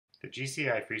The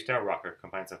GCI Freestyle rocker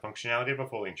combines the functionality of a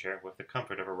folding chair with the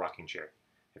comfort of a rocking chair.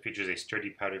 It features a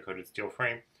sturdy powder-coated steel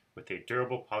frame with a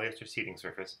durable polyester seating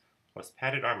surface, plus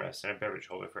padded armrests and a beverage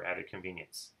holder for added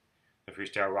convenience. The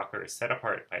Freestyle rocker is set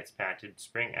apart by its patented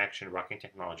spring-action rocking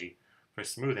technology for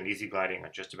smooth and easy gliding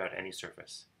on just about any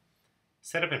surface.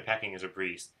 Setup and packing is a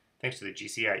breeze thanks to the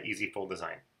GCI EAZY-FOLD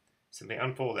design. Simply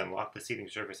unfold and lock the seating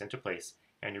surface into place,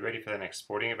 and you're ready for the next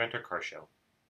sporting event or car show.